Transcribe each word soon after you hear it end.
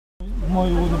more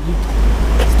you want to be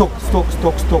stock on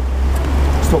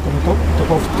the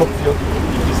top of your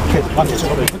head. One touch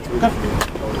over the top.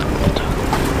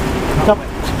 Top.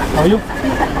 How are you?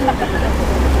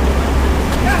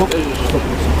 Stop.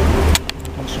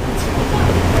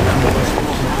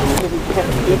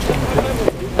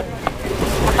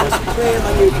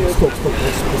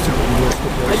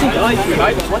 I think I do,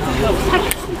 right? What the hell?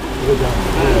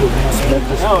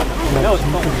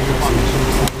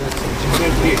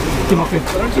 Timothy,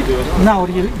 now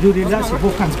you relax, your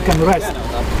both hands can rest.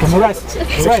 Can rest.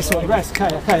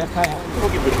 Kaya.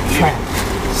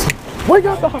 Wake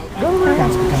up!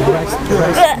 Hands can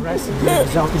rest.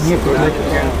 Without the need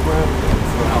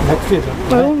like feather.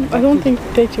 I don't think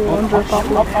that you under a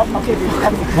bubble.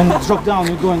 When you drop down,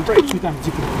 you're going 2 times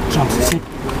deeper. Jumps, see?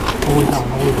 All the way down.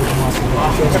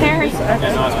 Terry.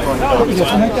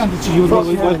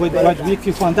 Вот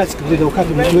Вики фантастика, где как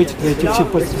вы эти все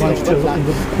позиции.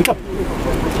 Pick up.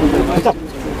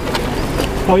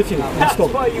 How you feel?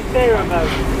 Stop.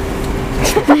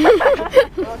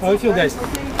 How you feel, guys?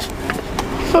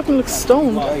 Fucking looks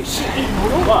stoned. How you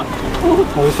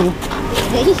feel?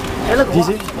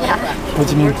 Dizzy? Yeah. What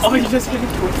do you mean? Oh, you just get it.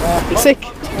 Sick.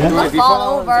 Yeah?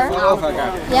 Fall over.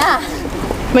 Yeah.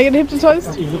 Am I getting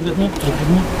hypnotized? You looked at me?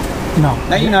 No.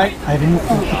 Now you know. I didn't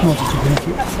hypnosis. You're going to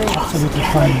feel absolutely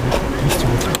fine with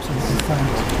history. Absolutely fine.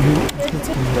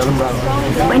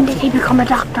 When did he become a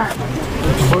doctor?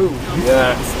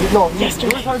 Yeah. No,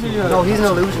 he's an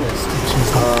illusionist.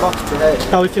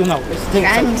 How you feel now?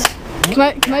 And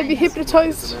Can I be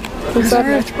hypnotized?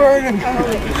 It's burning.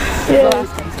 Yeah.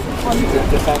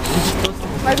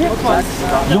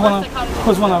 You wanna?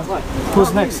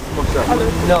 Who's next?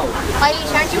 No.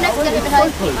 aren't you next to the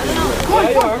hypnotise? Come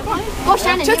on. Go,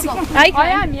 Shannon. You go. I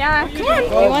am, yeah. Come on.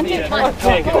 You want it?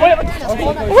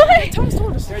 What?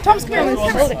 Thomas, come here.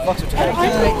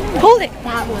 Hold it.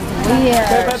 That was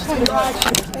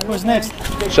weird. Who's next?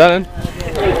 Shannon.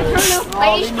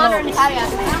 Irish, Connor, and Natalia.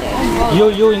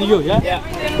 You and you, yeah? Yeah.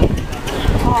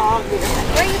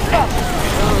 Where are you from?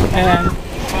 And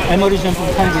I'm originally from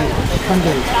Hungary.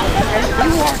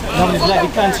 Lovely bloody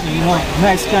country, you know,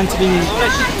 nice country,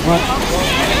 but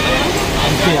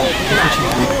unfair.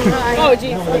 Oh,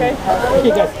 geez. Okay.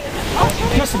 Okay, guys.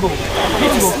 First of all,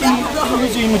 can you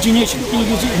use your imagination? You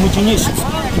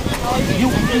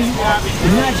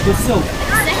imagine yourself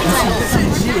in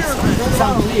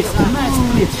some place, a nice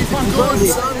place.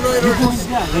 You're going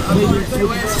there, like maybe it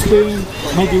would be Spain,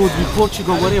 maybe it would be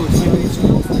Portugal, whatever. Maybe it's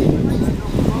going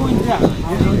there.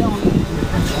 You know,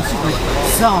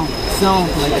 sound,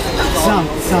 like sound,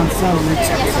 like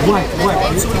white.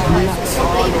 Relax.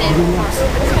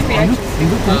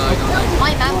 Look.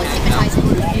 My man was hypnotizing.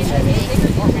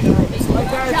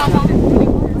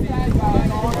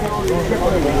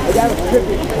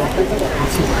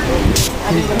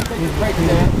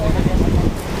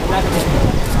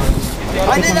 I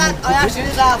did that. I actually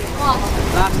did that.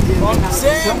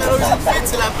 Same, I was in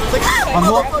fits and I was like, On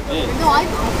what? No, I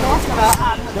thought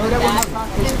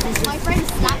my friend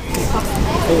slapped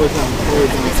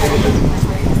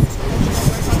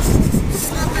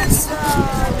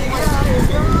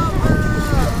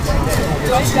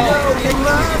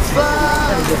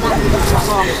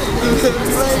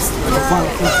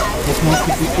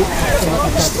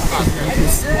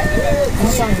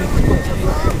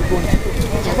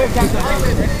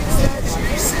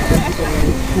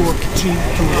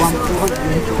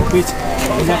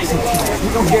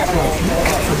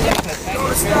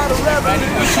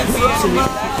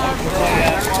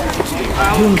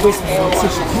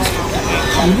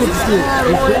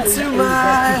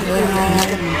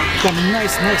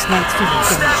Nice night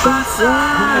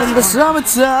in the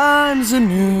summertime's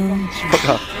anew.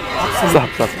 Stop.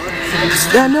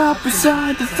 Stand up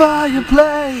beside the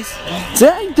fireplace.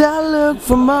 Take that look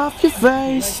from off your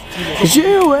face. 'Cause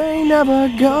you ain't never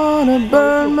gonna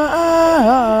burn my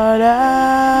heart out.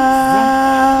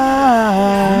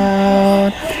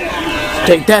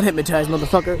 Take that, hypnotized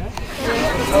motherfucker.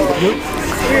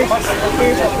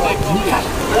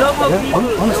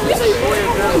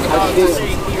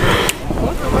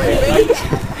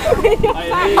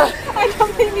 I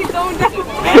completely zoned out.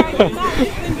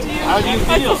 How do you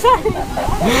feel?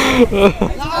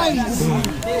 Nice!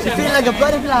 You feel like a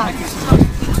butterfly.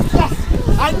 Yes!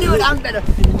 I knew it, I'm better.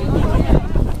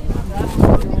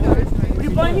 Would you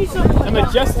buy me some? A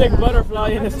majestic butterfly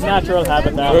in its natural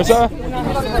habitat. Where's that?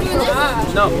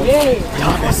 No.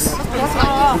 Thomas.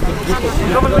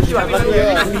 Come on, what you have?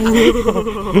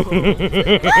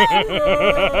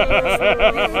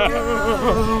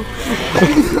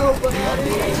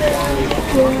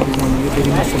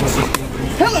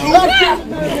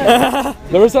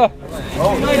 Larissa,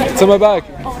 it's in my bag.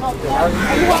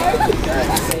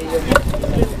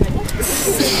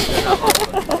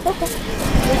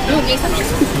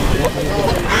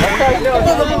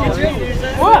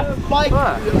 What?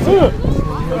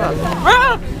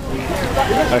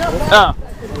 Oh.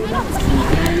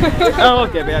 Oh,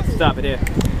 okay, we have to stop it here.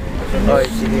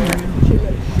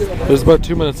 There's about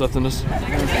 2 minutes left in this.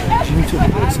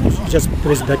 Just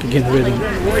press back again, ready.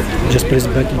 Just press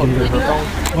back again, ready.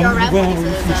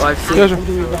 Yeah, sure.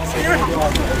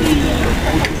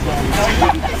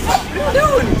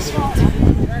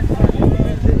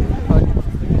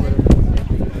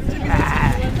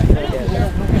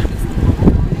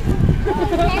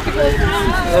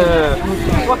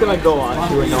 What can I go on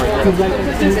to annoy you?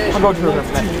 I'll go to her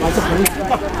next.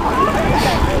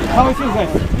 How it feels like?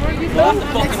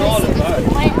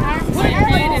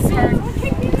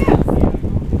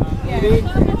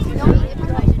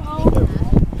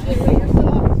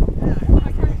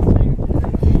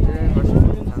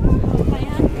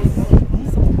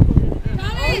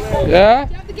 Yeah?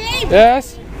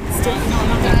 Yes?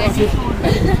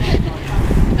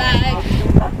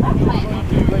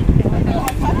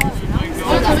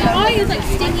 Why is like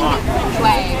stinging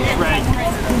way?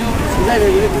 I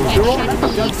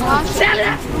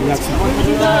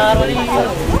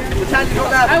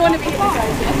want to be.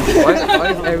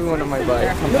 Why is everyone on my bike?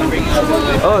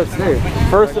 Oh, it's there.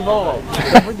 First of all,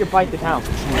 when you bite the count.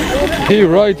 He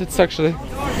right, it's actually.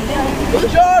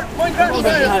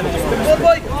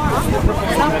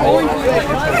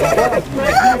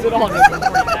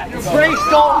 Brakes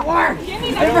don't work!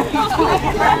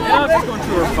 Now she's going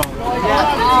through her phone.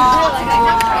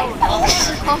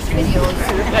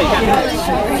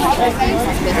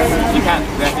 You can't.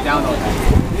 You have to download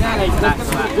that.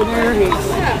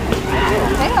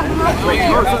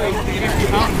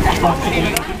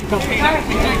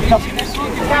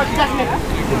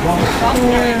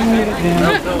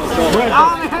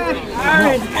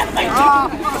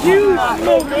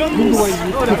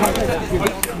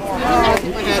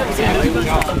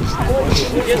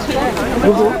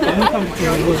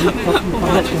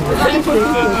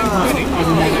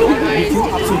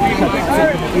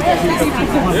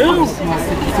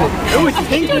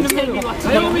 Pink in the middle.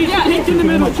 Pink in the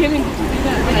middle.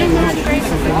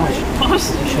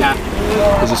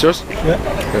 Is this yours? Yeah.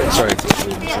 Sorry.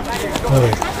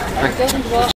 Alright.